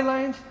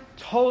guidelines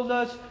told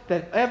us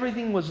that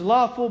everything was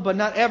lawful, but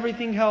not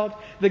everything helped.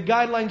 The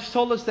guidelines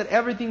told us that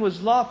everything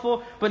was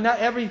lawful, but not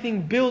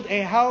everything built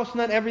a house,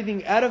 not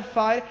everything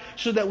edified,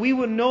 so that we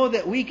would know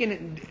that we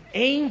can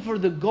aim for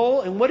the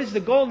goal. And what is the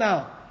goal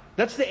now?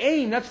 That's the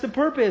aim, that's the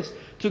purpose,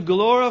 to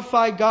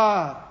glorify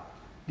God.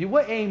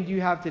 What aim do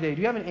you have today?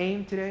 Do you have an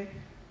aim today?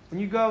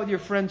 When you go out with your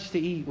friends to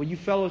eat, when you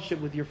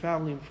fellowship with your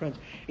family and friends,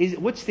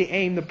 what's the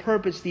aim, the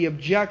purpose, the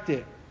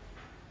objective?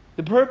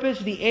 The purpose,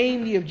 the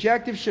aim, the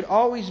objective should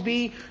always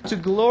be to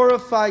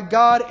glorify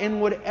God in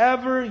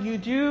whatever you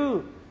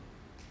do.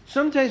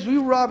 Sometimes we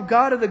rob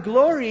God of the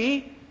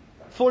glory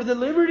for the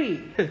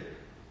liberty.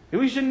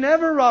 We should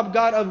never rob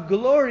God of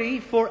glory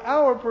for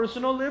our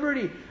personal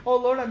liberty. Oh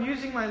Lord, I'm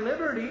using my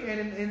liberty,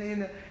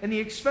 and in the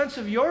expense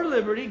of your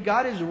liberty,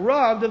 God is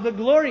robbed of the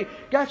glory.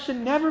 God should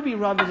never be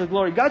robbed of the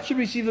glory. God should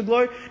receive the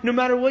glory no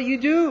matter what you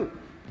do.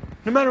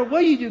 No matter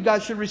what you do,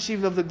 God should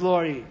receive of the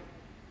glory.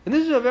 And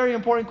this is a very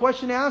important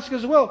question to ask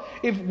as well.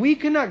 If we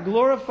cannot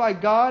glorify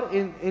God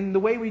in the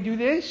way we do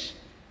this,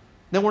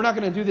 then we're not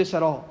going to do this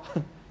at all.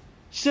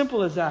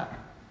 Simple as that.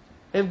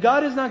 If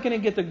God is not going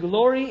to get the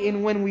glory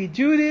in when we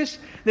do this,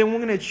 then we're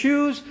going to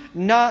choose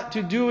not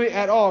to do it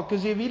at all.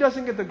 Because if He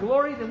doesn't get the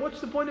glory, then what's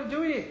the point of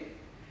doing it?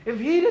 If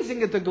He doesn't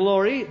get the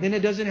glory, then it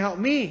doesn't help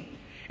me.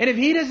 And if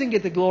He doesn't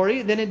get the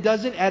glory, then it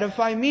doesn't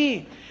edify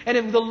me. And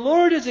if the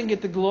Lord doesn't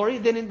get the glory,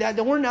 then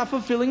we're not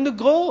fulfilling the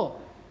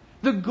goal.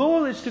 The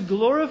goal is to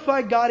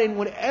glorify God in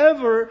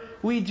whatever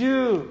we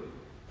do.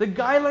 The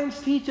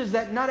guidelines teach us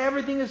that not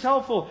everything is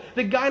helpful.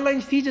 The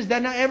guidelines teach us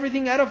that not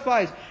everything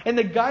edifies. And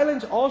the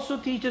guidelines also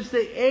teach us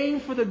to aim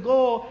for the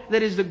goal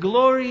that is the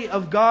glory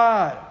of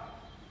God.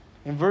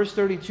 In verse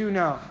 32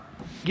 now,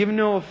 give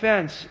no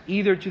offense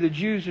either to the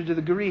Jews or to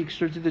the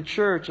Greeks or to the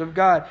church of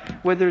God.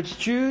 Whether it's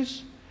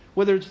Jews,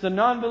 whether it's the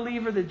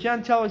non-believer, the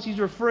Gentile as he's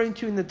referring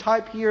to in the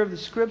type here of the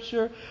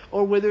Scripture,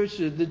 or whether it's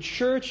the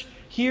church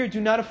here,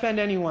 do not offend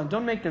anyone.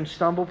 Don't make them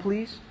stumble,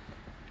 please.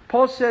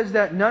 Paul says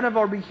that none of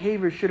our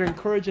behavior should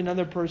encourage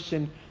another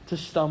person to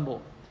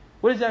stumble.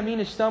 What does that mean,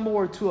 to stumble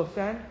or to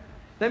offend?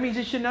 That means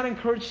it should not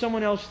encourage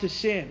someone else to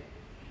sin.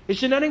 It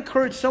should not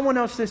encourage someone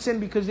else to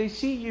sin because they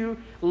see you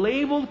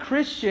labeled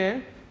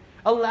Christian,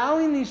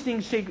 allowing these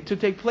things to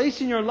take place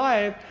in your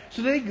life,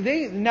 so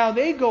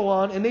they go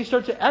on and they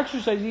start to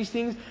exercise these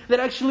things that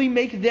actually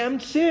make them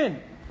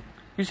sin.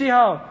 You see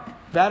how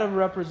bad of a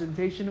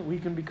representation we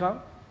can become?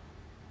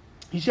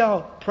 You see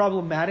how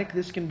problematic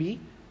this can be?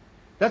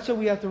 That's why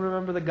we have to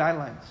remember the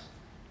guidelines.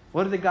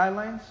 What are the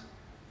guidelines?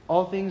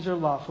 All things are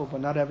lawful,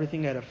 but not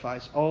everything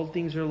edifies. All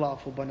things are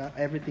lawful, but not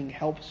everything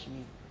helps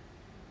me.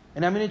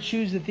 And I'm going to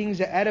choose the things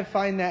that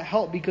edify and that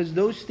help, because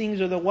those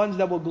things are the ones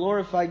that will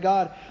glorify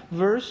God.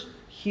 Verse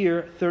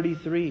here,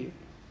 33.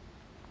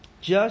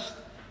 Just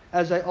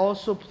as I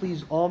also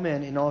please all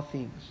men in all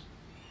things.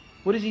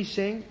 What is he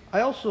saying?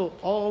 I also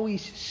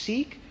always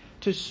seek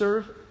to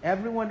serve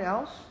everyone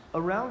else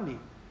around me.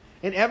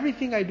 In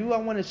everything I do, I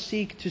want to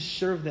seek to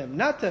serve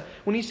them.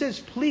 When he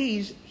says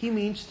please, he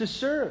means to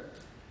serve.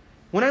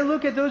 When I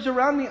look at those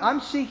around me,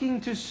 I'm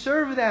seeking to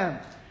serve them.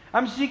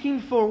 I'm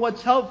seeking for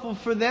what's helpful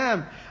for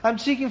them. I'm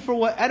seeking for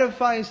what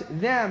edifies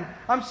them.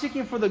 I'm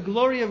seeking for the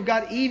glory of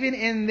God even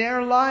in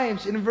their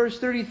lives. In verse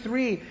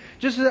 33,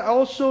 just as I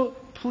also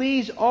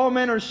please all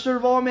men or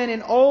serve all men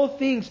in all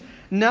things,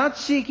 not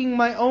seeking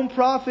my own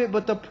profit,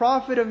 but the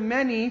profit of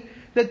many,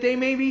 that they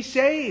may be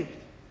saved.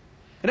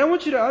 And I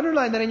want you to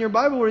underline that in your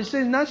Bible where it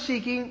says, not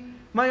seeking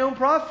my own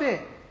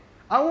profit.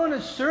 I want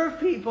to serve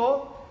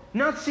people,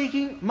 not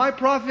seeking my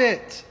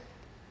profit.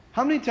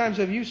 How many times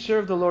have you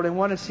served the Lord and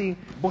want to see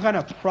what kind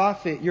of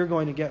profit you're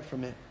going to get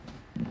from it?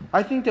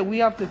 I think that we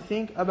have to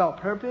think about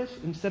purpose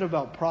instead of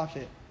about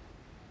profit.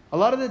 A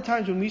lot of the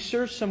times when we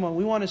serve someone,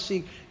 we want to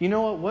see, you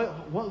know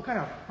what kind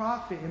of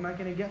profit am I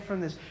going to get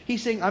from this?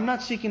 He's saying, I'm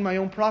not seeking my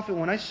own profit.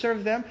 When I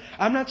serve them,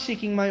 I'm not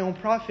seeking my own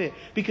profit,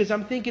 because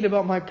I'm thinking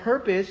about my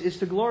purpose is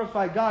to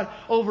glorify God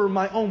over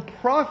my own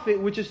profit,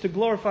 which is to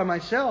glorify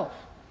myself.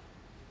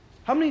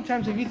 How many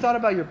times have you thought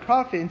about your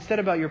profit instead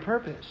about your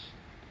purpose?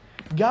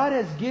 God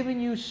has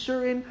given you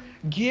certain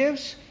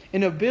gifts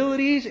and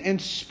abilities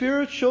and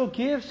spiritual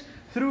gifts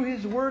through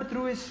His Word,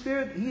 through His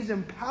Spirit. He's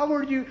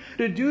empowered you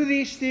to do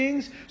these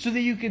things so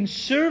that you can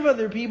serve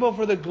other people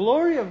for the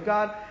glory of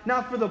God,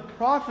 not for the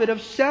profit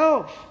of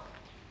self.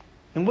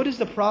 And what is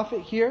the profit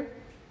here?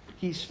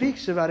 He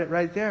speaks about it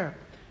right there.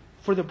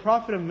 For the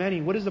profit of many.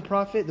 What is the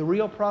profit? The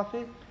real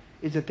profit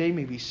is that they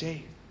may be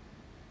saved.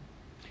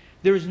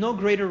 There is no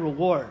greater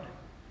reward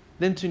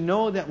than to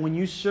know that when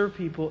you serve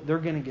people, they're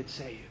going to get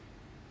saved.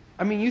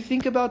 I mean, you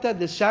think about that,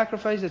 the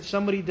sacrifice that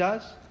somebody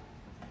does.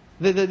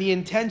 The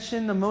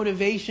intention, the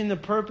motivation, the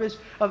purpose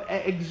of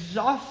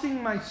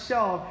exhausting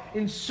myself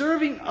in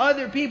serving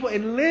other people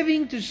and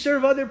living to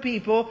serve other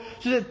people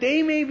so that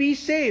they may be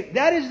saved.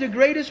 That is the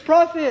greatest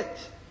profit.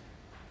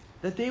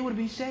 That they would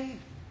be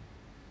saved.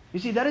 You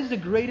see, that is the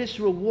greatest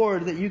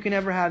reward that you can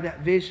ever have,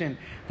 that vision.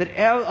 That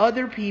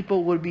other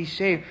people would be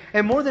saved.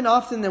 And more than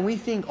often than we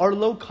think, our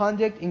low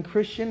conduct in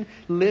Christian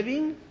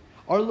living,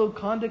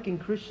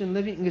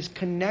 is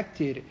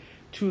connected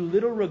to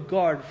little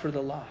regard for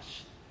the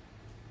lost.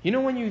 You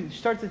know, when you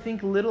start to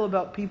think little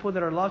about people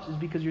that are lost, is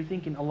because you're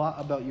thinking a lot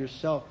about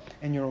yourself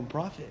and your own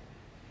profit.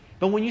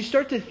 But when you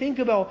start to think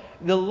about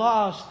the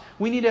lost,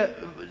 we need to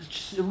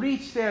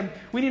reach them.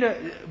 We need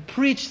to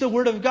preach the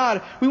Word of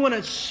God. We want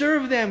to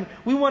serve them.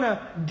 We want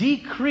to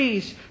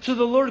decrease so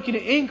the Lord can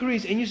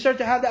increase. And you start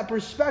to have that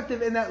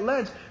perspective and that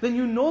lens. Then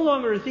you no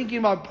longer are thinking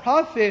about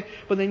profit,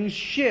 but then you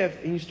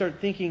shift and you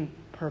start thinking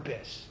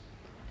purpose.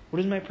 What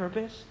is my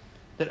purpose?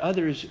 That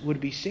others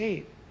would be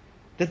saved.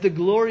 That the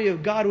glory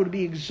of God would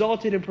be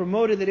exalted and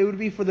promoted. That it would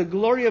be for the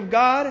glory of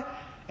God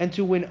and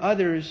to win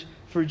others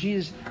for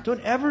Jesus.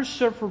 Don't ever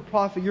serve for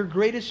profit. Your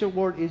greatest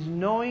reward is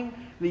knowing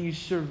that you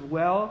serve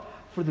well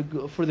for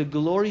the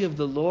glory of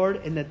the Lord,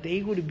 and that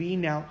they would be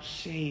now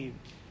saved.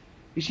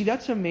 You see,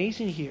 that's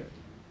amazing here.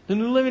 The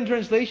New Living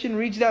Translation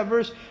reads that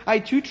verse, I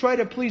too try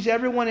to please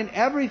everyone in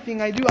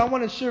everything I do. I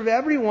want to serve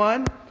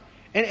everyone.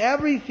 And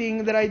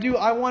everything that I do,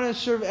 I want to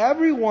serve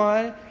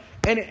everyone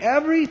and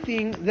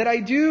everything that I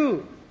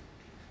do.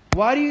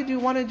 Why do you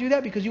want to do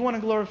that? Because you want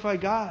to glorify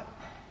God.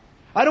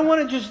 I don't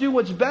want to just do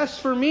what's best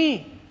for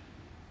me.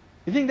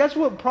 You think that's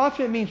what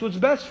profit means, what's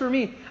best for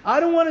me. I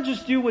don't want to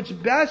just do what's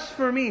best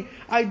for me.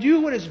 I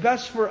do what is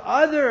best for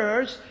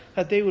others,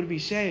 that they would be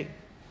saved.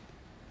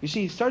 You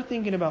see, start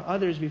thinking about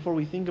others before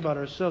we think about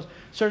ourselves.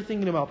 Start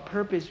thinking about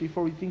purpose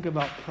before we think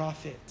about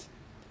profit.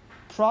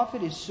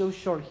 Profit is so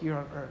short here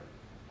on earth.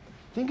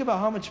 Think about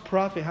how much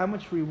profit, how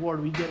much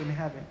reward we get in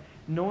heaven.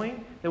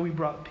 knowing that we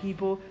brought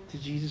people to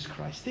Jesus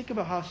Christ. Think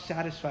about how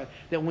satisfied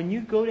that when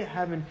you go to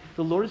heaven,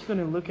 the Lord is going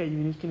to look at you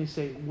and He's going to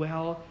say,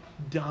 well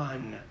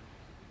done.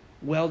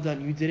 Well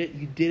done. You did it.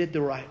 You did it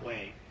the right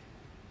way.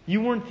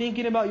 You weren't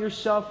thinking about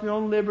yourself, your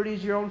own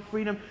liberties, your own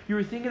freedom. You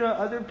were thinking about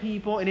other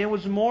people, and it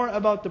was more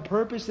about the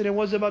purpose than it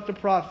was about the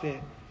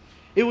profit.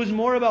 It was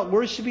more about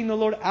worshiping the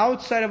Lord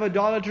outside of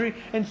idolatry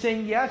and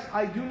saying, yes,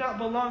 I do not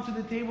belong to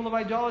the table of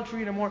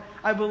idolatry anymore.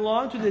 I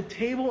belong to the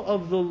table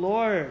of the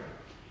Lord.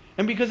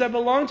 And because I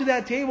belong to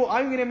that table,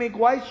 I'm going to make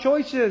wise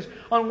choices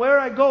on where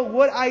I go,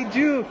 what I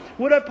do,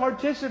 what I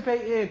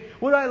participate in,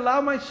 what I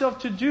allow myself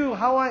to do,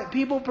 how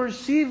people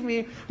perceive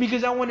me,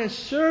 because I want to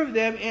serve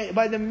them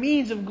by the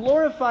means of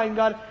glorifying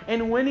God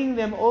and winning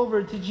them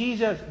over to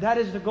Jesus. That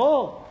is the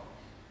goal.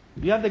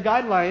 You have the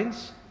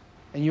guidelines,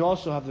 and you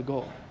also have the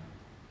goal.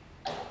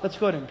 Let's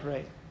go ahead and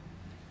pray.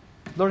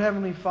 Lord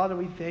Heavenly Father,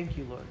 we thank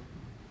you, Lord.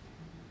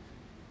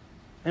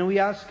 And we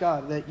ask,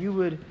 God, that you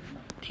would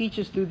teach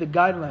us through the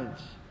guidelines,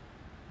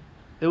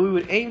 that we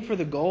would aim for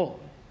the goal.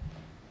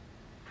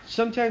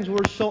 Sometimes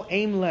we're so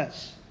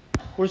aimless.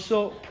 We're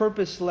so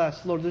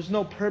purposeless. Lord, there's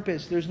no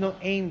purpose. There's no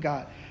aim,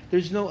 God.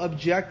 There's no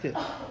objective.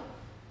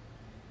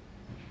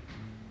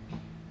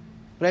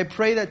 But I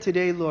pray that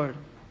today, Lord,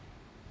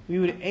 we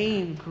would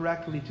aim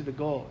correctly to the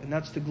goal, and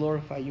that's to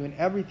glorify you in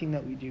everything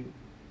that we do.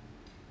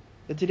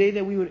 That today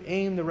that we would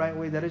aim the right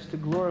way, that is to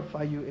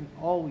glorify you in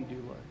all we do,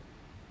 Lord.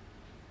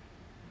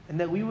 And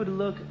that we would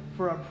look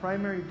for our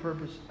primary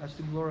purpose as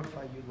to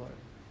glorify you, Lord.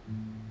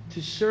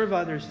 To serve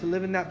others, to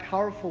live in that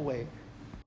powerful way